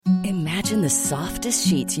Imagine the softest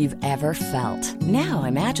sheets you've ever felt. Now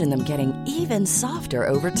imagine them getting even softer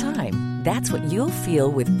over time. That's what you'll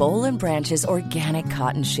feel with Boll and Branch's organic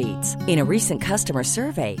cotton sheets. In a recent customer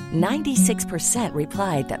survey, 96%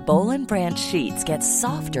 replied that Boll and Branch sheets get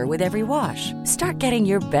softer with every wash. Start getting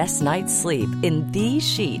your best night's sleep in these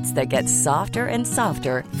sheets that get softer and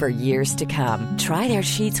softer for years to come. Try their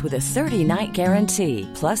sheets with a 30-night guarantee.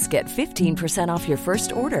 Plus, get 15% off your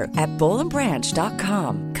first order at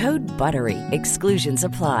bollandbranch.com. Code BUTTERY. Exclusions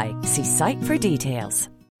apply. See site for details.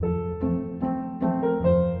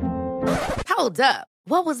 Hold up.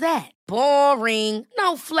 What was that? Boring.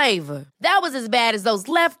 No flavor. That was as bad as those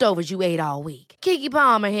leftovers you ate all week. Keke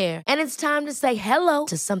Palmer here, and it's time to say hello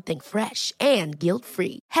to something fresh and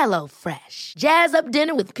guilt-free. Hello Fresh. Jazz up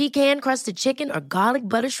dinner with pecan-crusted chicken or garlic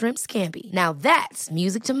butter shrimp scampi. Now that's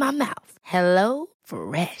music to my mouth. Hello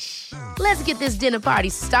Fresh. Let's get this dinner party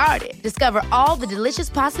started. Discover all the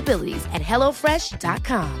delicious possibilities at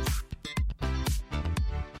hellofresh.com.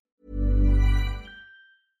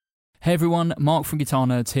 Hey everyone, Mark from Guitar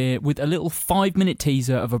Nerds here with a little 5-minute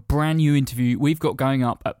teaser of a brand new interview we've got going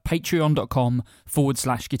up at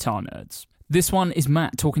patreon.com/Guitar Nerds. This one is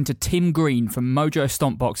Matt talking to Tim Green from Mojo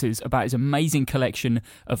Stompboxes about his amazing collection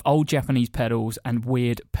of old Japanese pedals and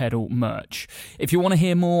weird pedal merch. If you want to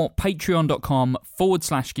hear more,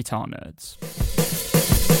 patreon.com/Guitar Nerds.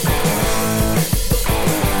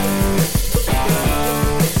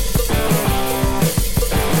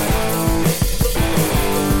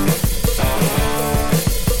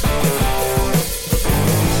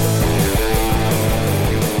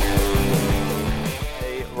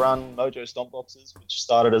 Run Mojo Stompboxes, which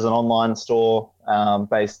started as an online store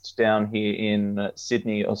based down here in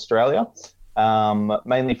Sydney, Australia,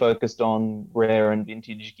 mainly focused on rare and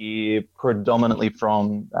vintage gear, predominantly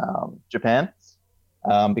from Japan,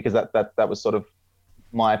 because that was sort of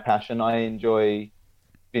my passion. I enjoy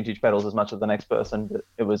vintage pedals as much as the next person, but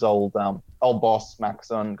it was old Boss,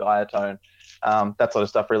 Maxon, Gaiatone, that sort of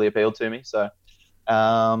stuff really appealed to me. So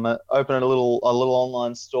opened a little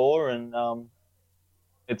online store, and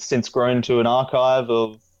it's since grown to an archive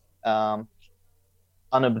of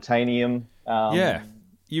unobtainium.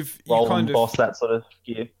 You've kind of Boss, that sort of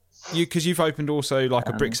gear. Because you've opened also like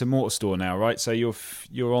a bricks and mortar store now, right? So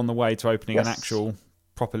you're on the way to opening an actual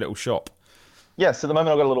proper little shop. Yes, at the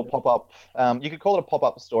moment I've got a little pop-up. You could call it a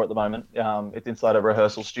pop-up store at the moment. It's inside a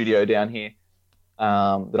rehearsal studio down here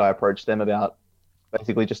that I approached them about.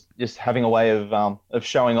 Basically, just having a way of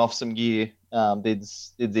showing off some gear,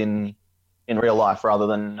 dids in real life rather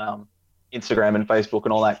than Instagram and Facebook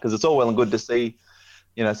and all that, because it's all well and good to see,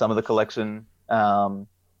 some of the collection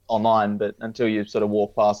online, but until you sort of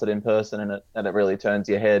walk past it in person and it really turns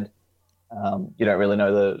your head, you don't really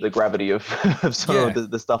know the gravity of sort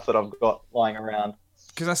of the stuff that I've got lying around.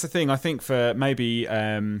 Because that's the thing, I think for maybe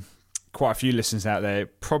quite a few listeners out there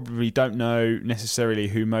probably don't know necessarily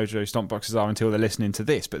who Mojo Stompboxes are until they're listening to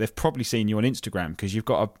this, but they've probably seen you on Instagram because you've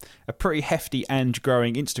got a pretty hefty and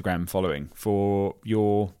growing Instagram following for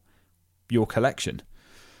your collection.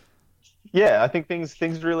 Yeah, I think things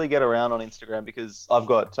really get around on Instagram because I've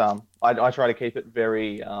got I try to keep it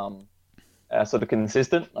very sort of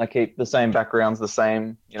consistent. I keep the same backgrounds, the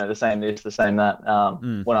same the same this, the same that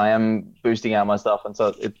when I am boosting out my stuff, and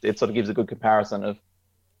so it sort of gives a good comparison of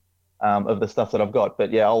the stuff that I've got.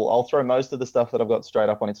 But yeah, I'll throw most of the stuff that I've got straight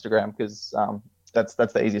up on Instagram because that's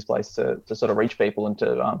the easiest place to sort of reach people and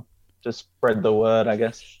to spread the word, I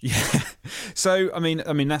guess. Yeah. So I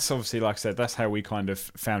mean that's obviously, like I said, that's how we kind of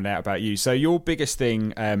found out about you. So your biggest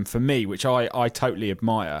thing for me, which I totally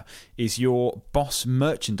admire, is your Boss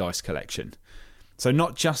merchandise collection. So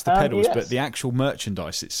not just the pedals, but the actual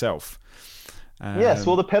merchandise itself. Yes.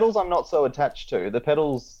 Well, the pedals I'm not so attached to. The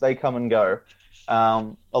pedals, they come and go.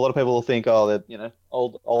 A lot of people will think, they're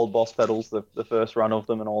old Boss pedals, the first run of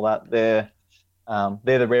them and all that. They're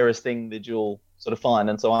the rarest thing that you'll sort of find,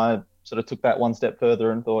 and so I sort of took that one step further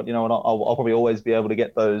and thought, I'll probably always be able to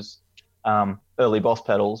get those early Boss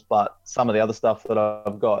pedals, but some of the other stuff that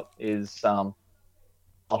I've got is a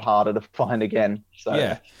lot harder to find again. So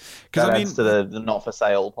yeah, because adds to the not for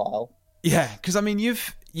sale pile. Yeah, because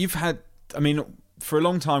you've had. For a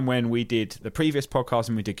long time when we did the previous podcast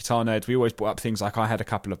and we did Guitar Nerds, we always brought up things like I had a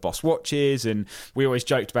couple of Boss watches, and we always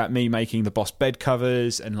joked about me making the Boss bed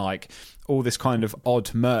covers and like all this kind of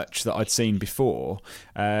odd merch that I'd seen before.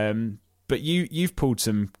 But you've pulled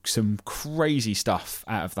some crazy stuff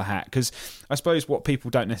out of the hat, because I suppose what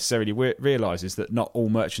people don't necessarily realise is that not all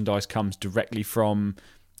merchandise comes directly from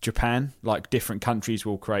Japan. Like different countries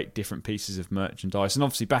will create different pieces of merchandise, and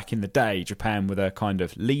obviously back in the day Japan were the kind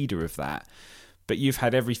of leader of that. but you've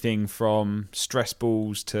had everything from stress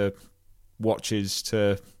balls to watches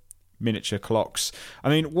to miniature clocks. I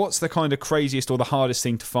mean, what's the kind of craziest or the hardest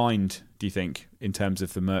thing to find, do you think, in terms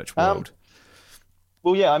of the merch world?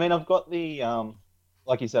 Well, yeah, I mean, I've got the,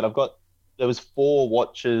 like you said, there was 4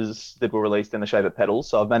 watches that were released in the shape of pedals.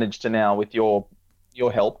 So I've managed to now, with your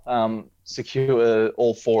help, secure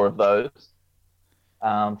all 4 of those.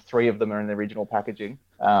 3 of them are in the original packaging.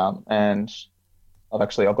 And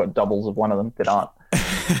I've got doubles of one of them that aren't.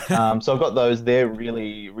 So I've got those. They're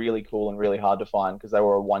really, really cool and really hard to find because they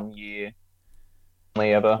were a 1 year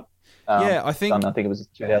only ever. I think it was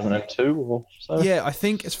 2002 or so. Yeah, I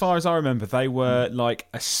think as far as I remember, they were like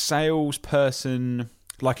a salesperson,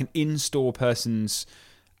 like an in-store person's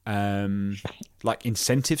like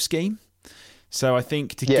incentive scheme. So I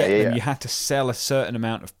think to get them, you had to sell a certain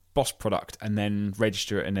amount of Boss product and then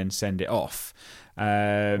register it and then send it off.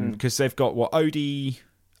 Because they've got OD3,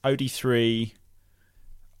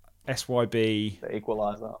 SYB, the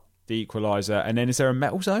Equalizer, and then is there a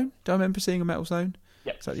Metal Zone? Do I remember seeing a Metal Zone?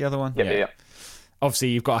 Yep. Is that the other one? Yeah. Obviously,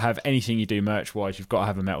 you've got to have anything you do merch-wise. You've got to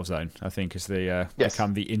have a Metal Zone. I think is the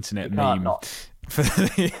become the internet meme for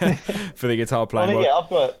the guitar playing. Well, yeah,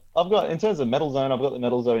 I've got in terms of Metal Zone, I've got the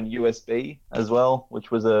Metal Zone USB as well,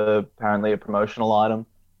 which was apparently a promotional item.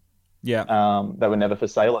 Yeah. They were never for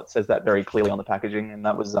sale. It says that very clearly on the packaging, and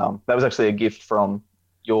that was actually a gift from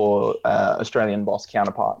your Australian Boss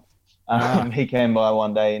counterpart. He came by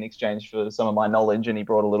one day in exchange for some of my knowledge, and he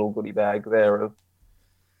brought a little goodie bag there of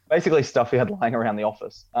basically stuff he had lying around the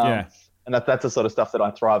office. And that's the sort of stuff that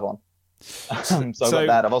I thrive on. So I've got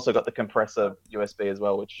that. I've also got the compressor USB as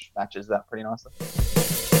well, which matches that pretty nicely.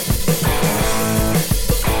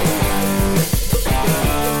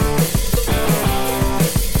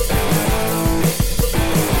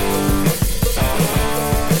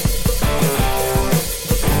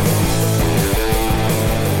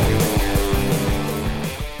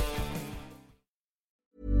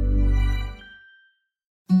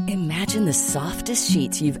 Imagine the softest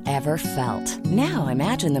sheets you've ever felt. Now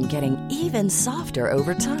imagine them getting even softer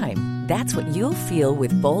over time. That's what you'll feel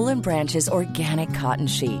with Boll & Branch's organic cotton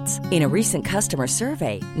sheets. In a recent customer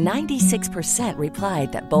survey, 96%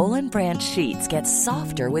 replied that Boll & Branch sheets get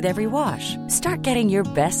softer with every wash. Start getting your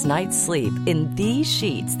best night's sleep in these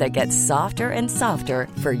sheets that get softer and softer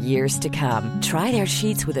for years to come. Try their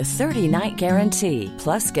sheets with a 30-night guarantee.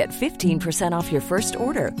 Plus, get 15% off your first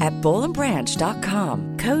order at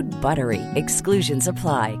bollandbranch.com. Code BUTTERY. Exclusions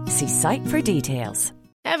apply. See site for details.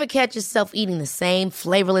 Ever catch yourself eating the same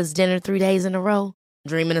flavorless dinner 3 days in a row?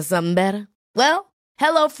 Dreaming of something better? Well,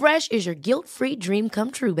 HelloFresh is your guilt-free dream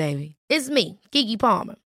come true, baby. It's me, Keke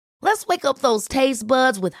Palmer. Let's wake up those taste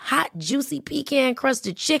buds with hot, juicy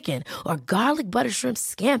pecan-crusted chicken or garlic butter shrimp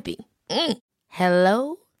scampi.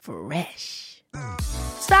 Hello Fresh.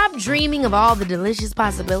 Stop dreaming of all the delicious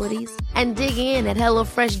possibilities and dig in at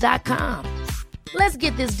HelloFresh.com. Let's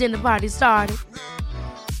get this dinner party started.